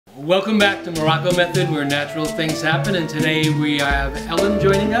Welcome back to Morrocco Method, where natural things happen, and today we have Ellen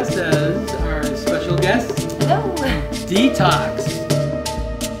joining us as our special guest. Hello. Detox.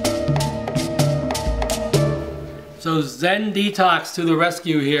 So Zen Detox to the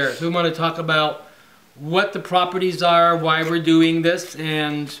rescue here. So we want to talk about what the properties are, why we're doing this,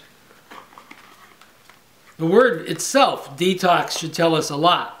 and the word itself, detox, should tell us a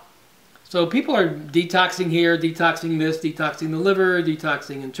lot. So people are detoxing here, detoxing this, detoxing the liver,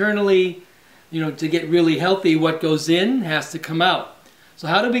 detoxing internally. You know, to get really healthy, what goes in has to come out. So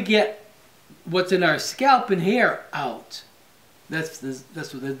how do we get what's in our scalp and hair out? That's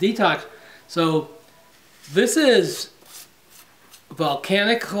what the detox. So this is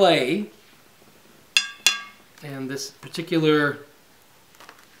volcanic clay, and this particular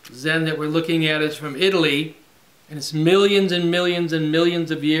Zen that we're looking at is from Italy. And it's millions and millions and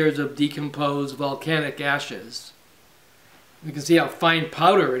millions of years of decomposed volcanic ashes. You can see how fine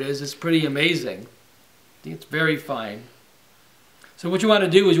powder it is. It's pretty amazing. I think it's very fine. So what you want to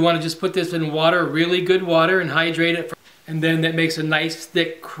do is you want to just put this in water, really good water, and hydrate it. And then that makes a nice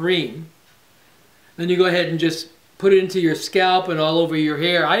thick cream. Then you go ahead and just put it into your scalp and all over your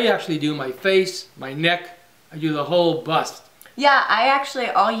hair. I actually do my face, my neck. I do the whole bust. Yeah,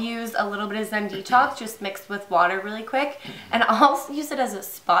 I'll use a little bit of Zen Detox just mixed with water really quick, and I'll use it as a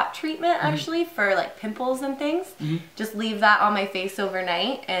spot treatment actually for like pimples and things. Just leave that on my face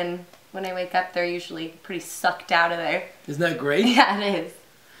overnight, and when I wake up they're usually pretty sucked out of there. Isn't that great? Yeah, it is.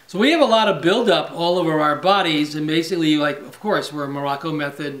 So we have a lot of buildup all over our bodies, and basically, like, of course, we're a Morrocco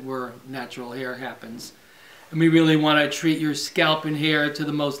method where natural hair happens. And we really want to treat your scalp and hair to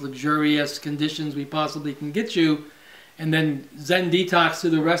the most luxurious conditions we possibly can get you. And then Zen Detox to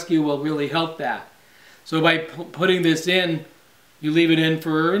the rescue will really help that. So by putting this in, you leave it in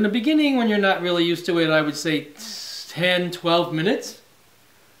for, in the beginning when you're not really used to it, I would say 10, 12 minutes.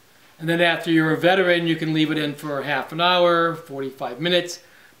 And then after you're a veteran, you can leave it in for half an hour, 45 minutes.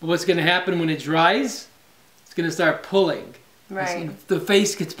 But what's going to happen when it dries, it's going to start pulling. Right. The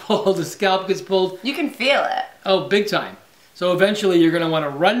face gets pulled, the scalp gets pulled. You can feel it. Oh, big time. So eventually you're going to want to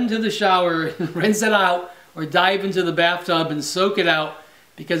run to the shower and rinse it out, or dive into the bathtub and soak it out,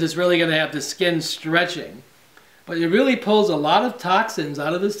 because it's really going to have the skin stretching. But it really pulls a lot of toxins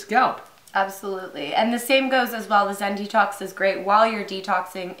out of the scalp. Absolutely. And the same goes as well. The Zen Detox is great while you're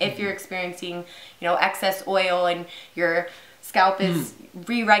detoxing. If you're experiencing, excess oil and your scalp is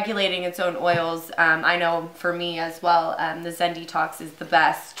re-regulating its own oils, I know for me as well, the Zen Detox is the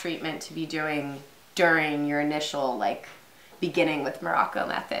best treatment to be doing during your initial beginning with Morrocco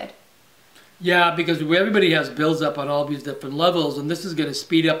method. Yeah, because everybody has builds up on all these different levels, and this is going to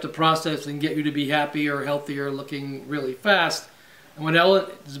speed up the process and get you to be happier, healthier, looking really fast. And what Ellen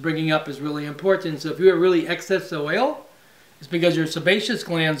is bringing up is really important. So if you have really excess oil, it's because your sebaceous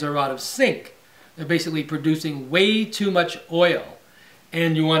glands are out of sync. They're basically producing way too much oil.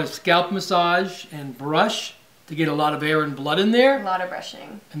 And you want to scalp massage and brush to get a lot of air and blood in there. A lot of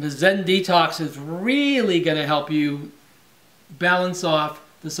brushing. And the Zen Detox is really going to help you balance off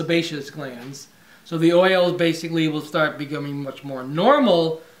the sebaceous glands. So the oil basically will start becoming much more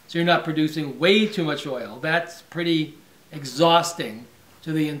normal, so you're not producing way too much oil. That's pretty exhausting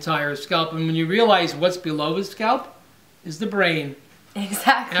to the entire scalp. And when you realize what's below the scalp is the brain.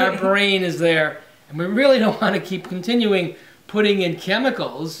 Exactly. Our brain is there. And we really don't want to keep continuing putting in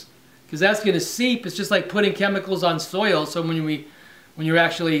chemicals, because that's going to seep. It's just like putting chemicals on soil. So when you're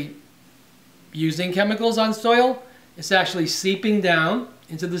actually using chemicals on soil, it's actually seeping down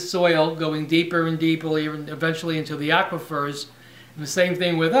into the soil, going deeper and deeper, even eventually into the aquifers. And the same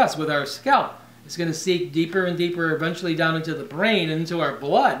thing with us, with our scalp. It's going to seep deeper and deeper, eventually down into the brain and into our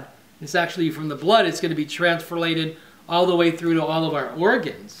blood. It's actually from the blood, it's going to be translated all the way through to all of our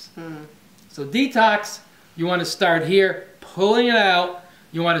organs. So detox, you want to start here, pulling it out.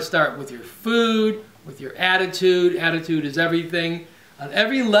 You want to start with your food, with your attitude. Attitude is everything. On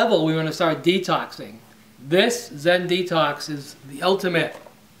every level, we want to start detoxing. This Zen Detox is the ultimate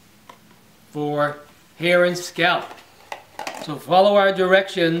for hair and scalp. So follow our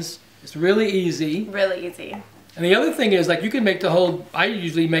directions. It's really easy. Really easy. And the other thing is, you can make the whole, I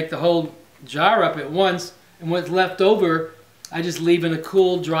usually make the whole jar up at once, and what's left over, I just leave in a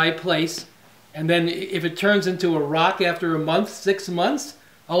cool, dry place. And then if it turns into a rock after a month, 6 months,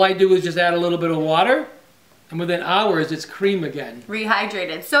 all I do is just add a little bit of water, and within hours, it's cream again.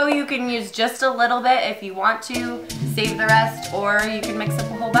 Rehydrated. So you can use just a little bit if you want to, save the rest, or you can mix up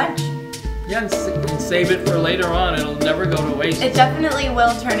a whole bunch. Yeah, and save it for later on. It'll never go to waste. It definitely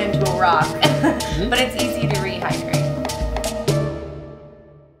will turn into a rock, but it's easy to rehydrate.